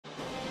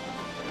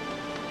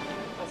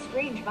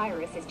strange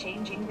virus is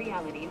changing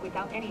reality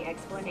without any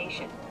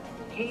explanation.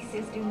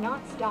 Cases do not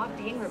stop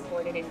being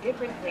reported in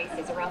different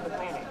places around the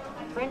planet.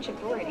 French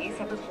authorities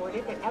have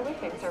reported that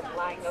elephants are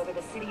flying over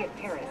the city of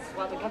Paris,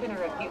 while the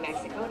governor of New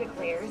Mexico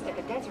declares that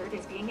the desert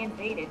is being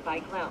invaded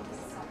by clowns.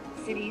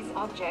 Cities,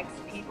 objects,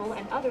 people,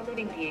 and other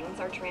living beings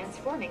are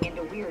transforming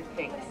into weird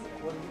things.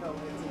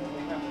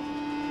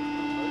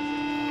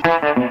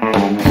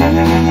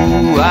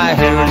 Ooh, I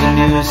heard the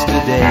news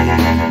today.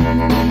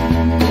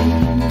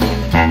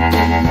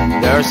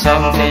 There's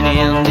something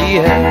in the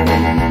air.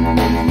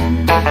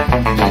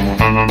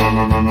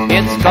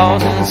 It's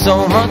causing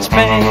so much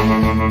pain.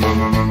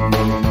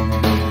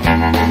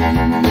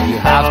 You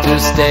have to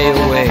stay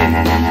away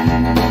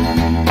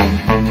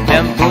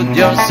and put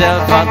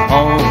yourself at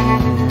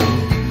home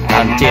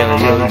until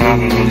you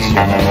lose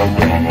your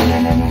brain.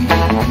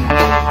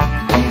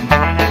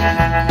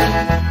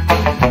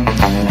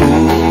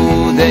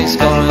 Ooh, days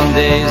come and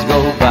days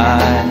go by.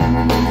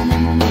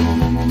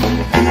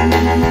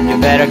 You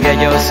better get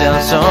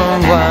yourself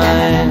some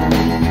wine.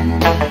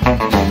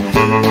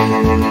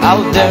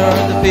 Out there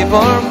the people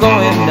are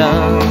going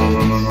nuts.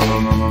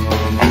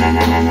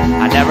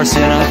 I never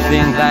seen a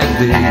thing like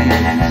this.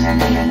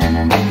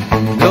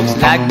 Looks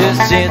like the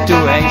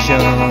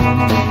situation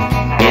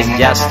is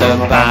just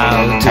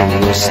about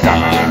to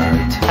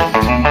start.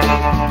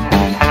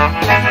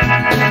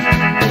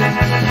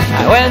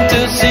 I went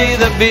to see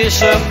the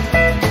bishop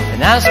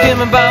and asked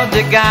him about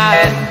the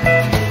guy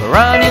who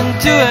ran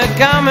into a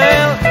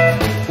camel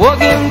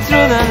walking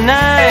through the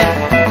night.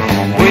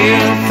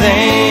 Weird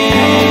things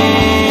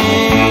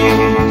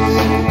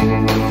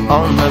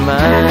on my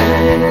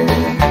mind.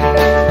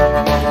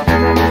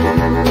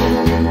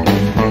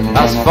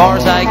 As far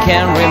as I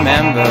can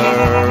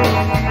remember,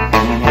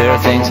 weird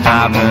things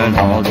happen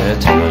all the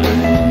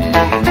time.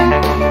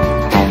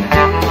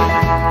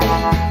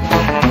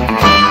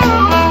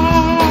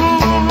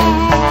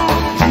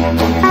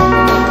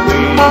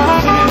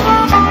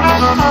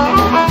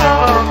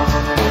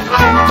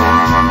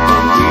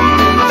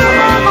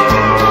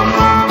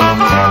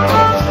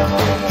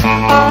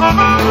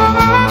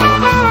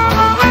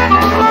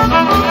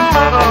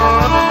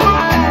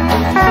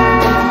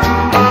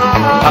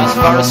 As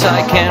far as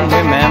I can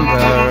remember,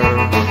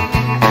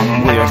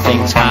 weird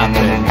things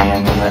happen in my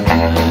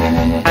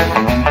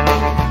life.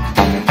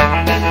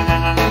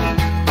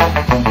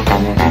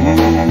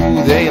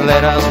 Ooh, they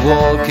let us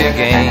walk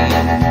again.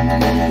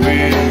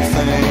 Weird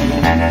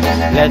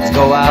things. Let's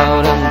go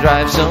out and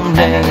drive some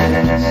days.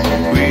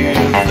 Weird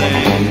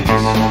things.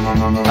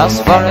 As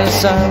far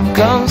as I'm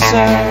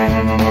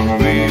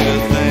concerned,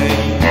 weird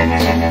things.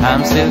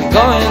 I'm still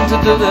going to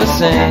do the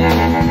same.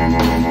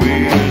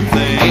 Weird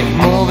things. Keep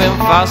moving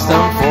fast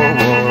and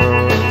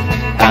forward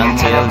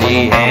until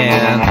the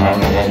end of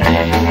the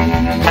day.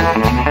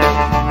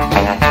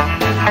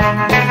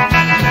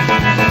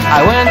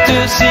 I went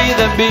to see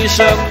the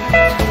bishop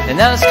and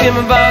asked him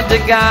about the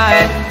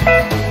guy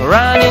who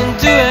ran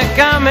into a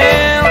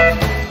camel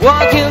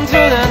walking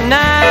through the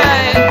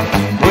night.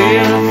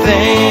 Weird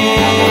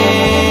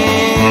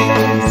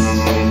things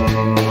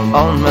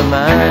on my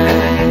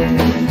mind.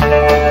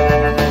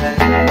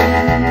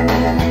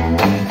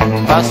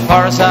 As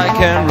far as I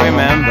can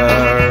remember,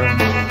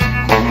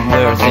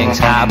 weird things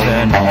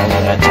happen all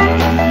the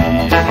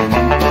time.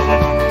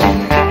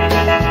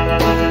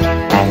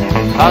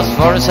 As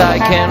far as I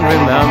can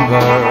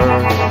remember,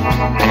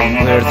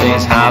 weird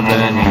things happen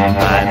in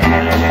my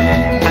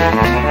mind.